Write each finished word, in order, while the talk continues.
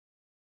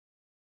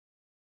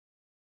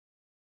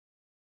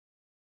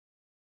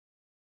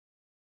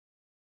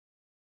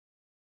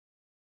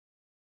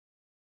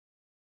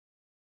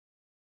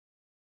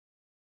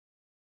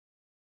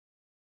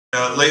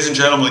Ladies and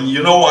gentlemen,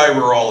 you know why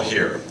we're all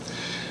here.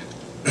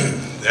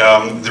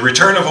 The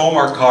return of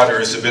Omar Khadr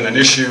has been an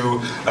issue,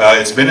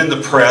 it's been in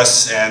the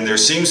press, and there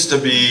seems to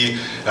be,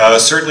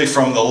 certainly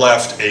from the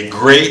left, a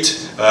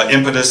great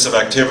impetus of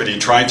activity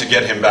trying to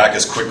get him back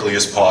as quickly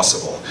as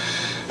possible.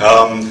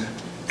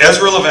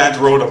 Ezra Levant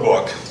wrote a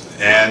book,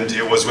 and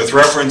it was with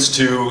reference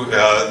to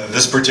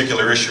this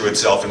particular issue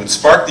itself, and it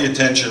sparked the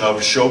attention of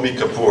Shobie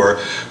Kapoor,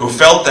 who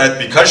felt that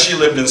because she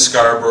lived in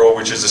Scarborough,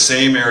 which is the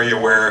same area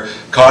where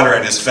Khadr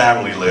and his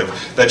family live,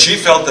 that she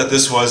felt that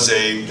this was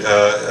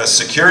a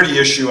security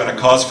issue and a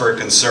cause for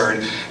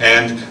concern.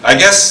 And I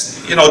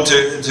guess, you know,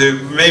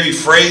 to maybe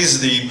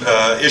phrase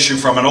the issue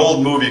from an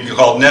old movie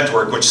called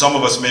Network, which some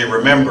of us may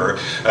remember,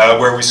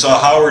 where we saw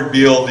Howard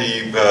Beale,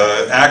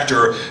 the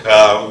actor,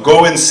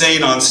 go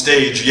insane on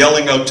stage,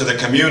 yelling out to the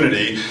community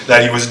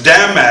that he was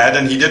damn mad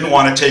and he didn't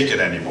want to take it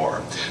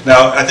anymore.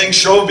 Now, I think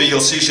Shobie, you'll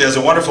see she has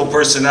a wonderful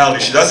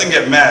personality. She doesn't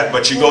get mad,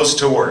 but she goes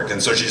to work.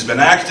 And so she's been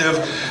active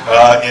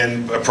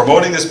in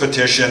promoting this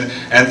petition.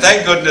 And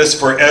thank goodness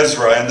for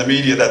Ezra and the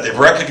media that they've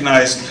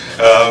recognized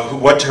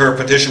what her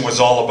petition was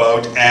all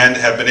about and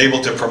have been able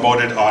to promote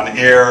it on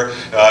air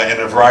in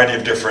a variety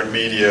of different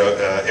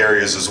media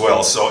areas as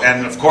well. So,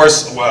 and of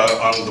course,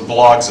 on the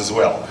blogs as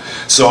well.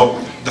 So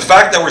the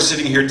fact that we're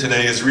sitting here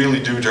today is really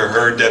due to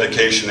her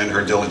dedication and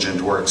her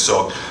diligent work.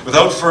 So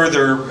without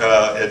further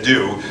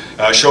ado,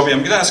 Shobie, I'm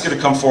going to ask you to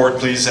come forward,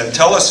 please, and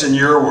tell us in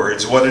your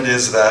words what it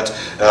is that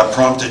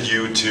prompted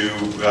you to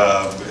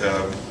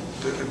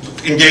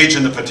engage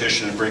in the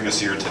petition and bring us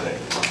here today.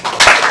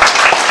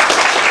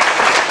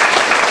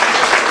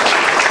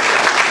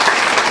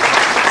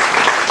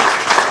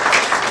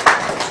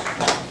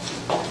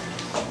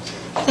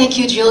 Thank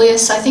you,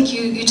 Julius. I think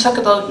you took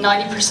about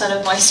 90%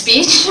 of my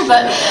speech,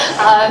 but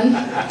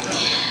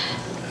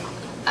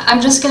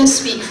I'm just going to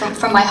speak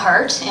from my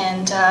heart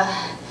and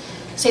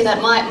say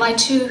that my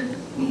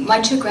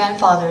two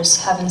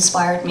grandfathers have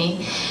inspired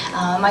me.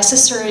 My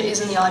sister is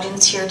in the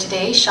audience here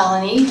today,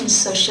 Shalini, and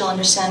so she'll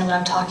understand what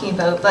I'm talking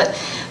about. But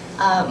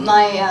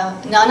my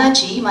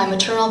Nanaji, my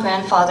maternal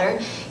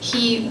grandfather,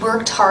 he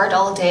worked hard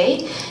all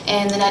day,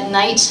 and then at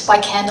night, by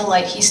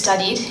candlelight, he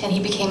studied, and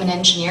he became an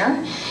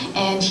engineer.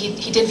 And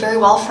he did very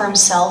well for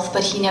himself,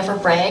 but he never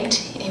bragged.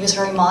 He was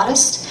very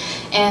modest.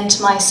 And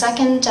my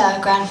second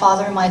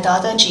grandfather, my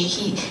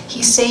Dadaji,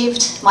 he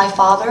saved my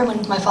father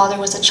when my father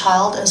was a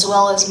child, as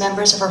well as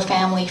members of our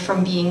family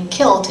from being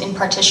killed in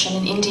partition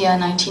in India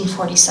in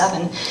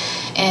 1947.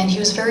 And he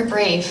was very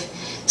brave.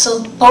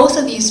 So both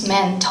of these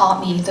men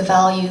taught me the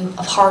value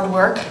of hard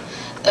work,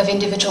 of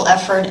individual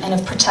effort, and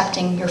of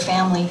protecting your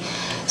family.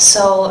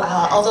 So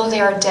although they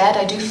are dead,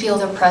 I do feel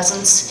their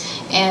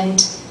presence,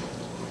 and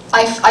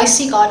I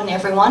see God in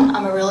everyone.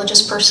 I'm a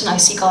religious person. I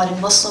see God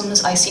in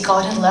Muslims. I see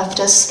God in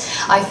leftists.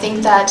 I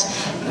think that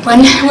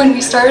when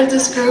we started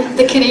this group,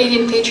 the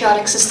Canadian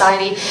Patriotic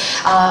Society,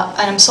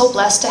 and I'm so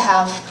blessed to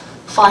have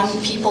fun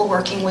people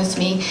working with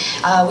me.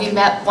 We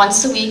met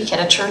once a week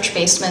at a church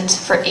basement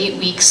for 8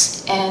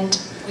 weeks, and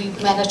we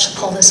managed to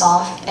pull this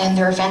off, and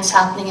there are events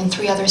happening in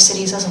 3 other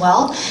cities as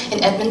well.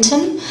 In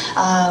Edmonton,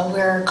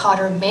 where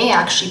Khadr may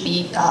actually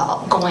be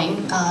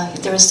going.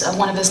 There's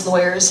one of his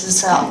lawyers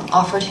has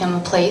offered him a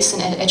place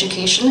in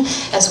education,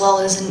 as well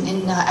as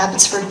in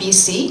Abbotsford,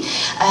 BC,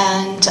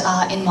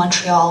 and in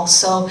Montreal.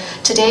 So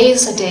today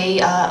is a day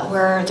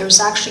where there's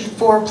actually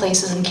 4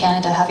 places in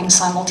Canada having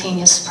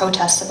simultaneous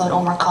protests about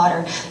Omar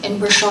Khadr,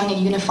 and we're showing a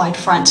unified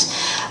front.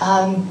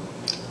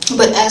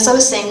 But as I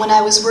was saying, when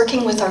I was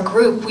working with our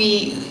group,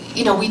 we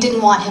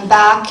didn't want him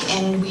back,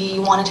 and we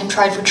wanted him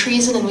tried for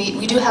treason, and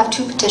we do have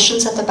 2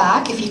 petitions at the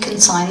back, if you can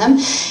sign them,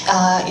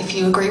 if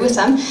you agree with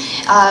them.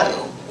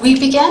 We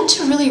began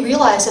to really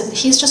realize that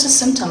he's just a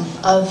symptom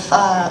of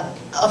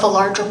a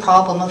larger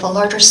problem, of a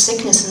larger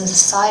sickness in the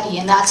society,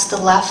 and that's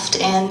the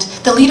left and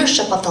the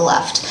leadership of the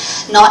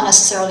left, not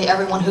necessarily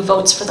everyone who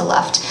votes for the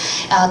left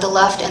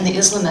and the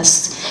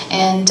Islamists.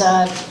 And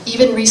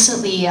even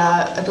recently,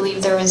 I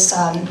believe there was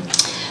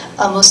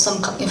a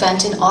Muslim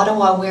event in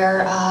Ottawa where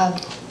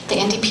the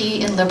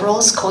NDP and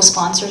Liberals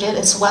co-sponsored it,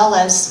 as well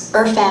as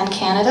Irfan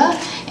Canada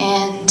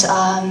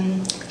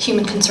and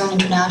Human Concern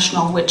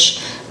International,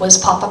 which was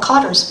Papa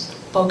Khadr's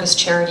bogus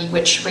charity,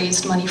 which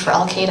raised money for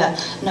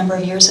Al-Qaeda a number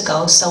of years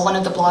ago. So one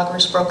of the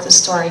bloggers broke the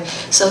story.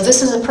 So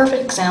this is a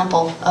perfect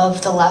example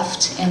of the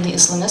left and the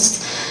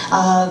Islamists.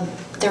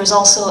 There's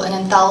also an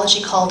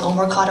anthology called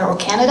Omar Khadr or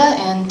Canada,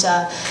 and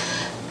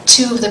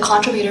 2 of the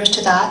contributors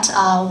to that,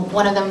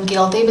 one of them,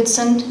 Gail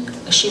Davidson,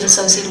 she's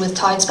associated with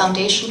Tides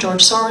Foundation,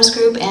 George Soros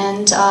Group,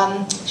 and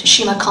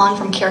Shima Khan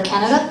from CARE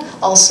Canada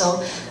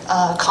also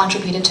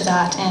contributed to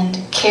that.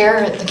 And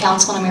CARE, the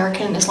Council on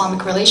American and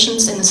Islamic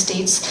Relations in the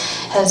States,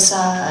 has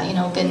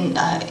been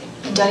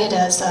indicted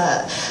as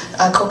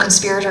a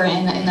co-conspirator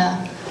in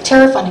a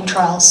terror funding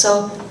trial.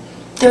 So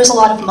there's a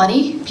lot of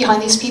money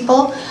behind these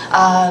people.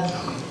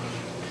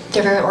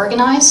 They're very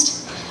organized.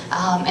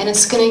 And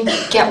it's going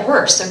to get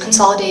worse. They're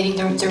consolidating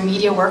their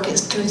media work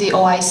is through the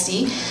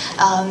OIC,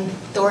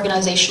 the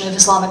Organization of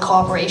Islamic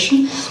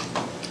Cooperation.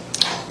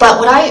 But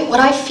what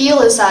I feel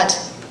is that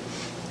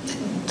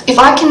if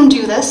I can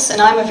do this,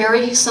 and I'm a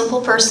very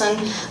simple person,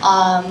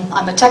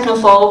 I'm a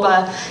technophobe,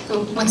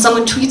 when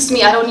someone tweets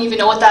me, I don't even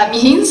know what that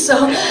means, so,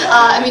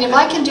 I mean, if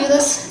I can do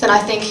this, then I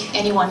think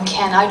anyone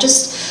can.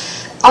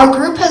 Our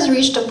group has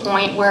reached a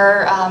point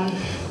where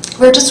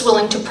we're just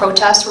willing to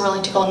protest, we're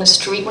willing to go on the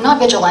street. We're not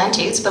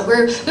vigilantes, but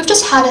we've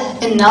just had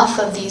enough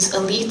of these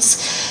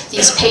elites,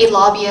 these paid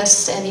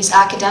lobbyists, and these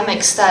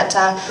academics that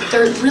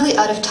they're really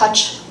out of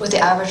touch with the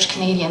average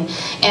Canadian.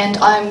 And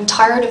I'm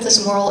tired of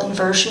this moral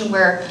inversion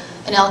where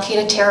an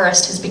Al-Qaeda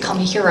terrorist has become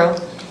a hero.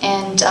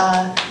 And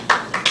thank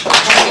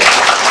you.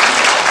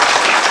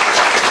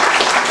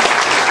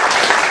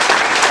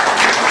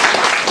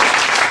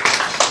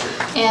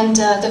 And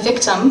the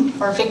victim,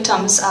 or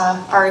victims,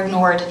 are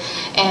ignored.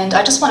 And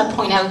I just want to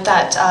point out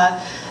that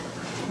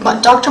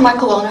Dr.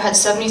 Michael Wilner had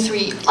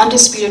 73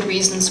 undisputed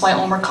reasons why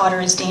Omar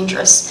Khadr is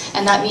dangerous,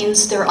 and that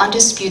means they're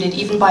undisputed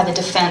even by the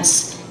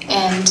defense.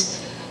 And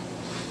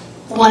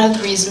one of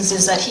the reasons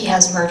is that he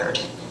has murdered.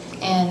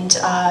 And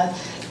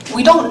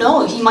we don't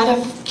know. He might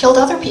have killed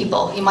other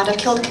people. He might have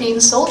killed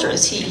Canadian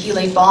soldiers. He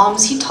laid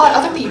bombs. He taught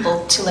other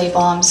people to lay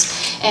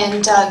bombs.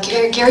 And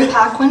Gary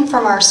Paquin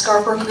from our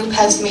Scarborough group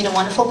has made a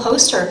wonderful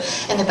poster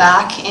in the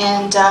back.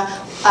 And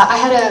I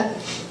had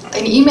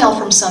an email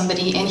from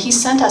somebody, and he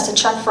sent us a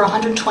check for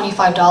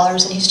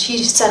 $125, and he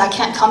said, I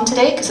can't come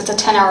today because it's a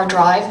 10-hour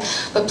drive,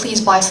 but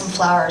please buy some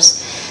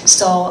flowers.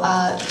 So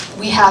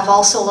we have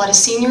also a lot of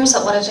seniors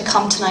that wanted to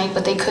come tonight,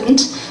 but they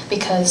couldn't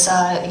because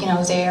you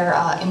know, they're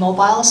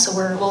immobile. So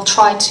we'll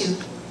try to,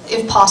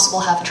 if possible,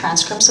 have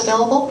transcripts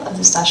available of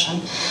the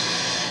session.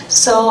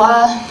 So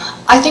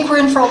I think we're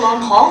in for a long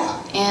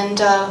haul, and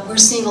we're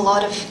seeing a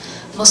lot of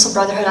Muslim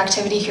Brotherhood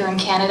activity here in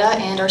Canada,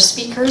 and our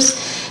speakers,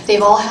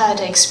 they've all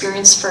had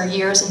experience for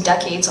years and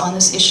decades on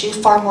this issue,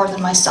 far more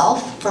than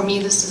myself. For me,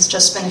 this has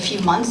just been a few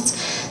months,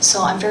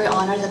 so I'm very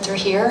honored that they're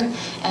here,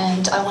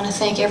 and I want to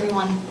thank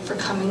everyone for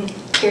coming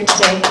here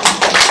today.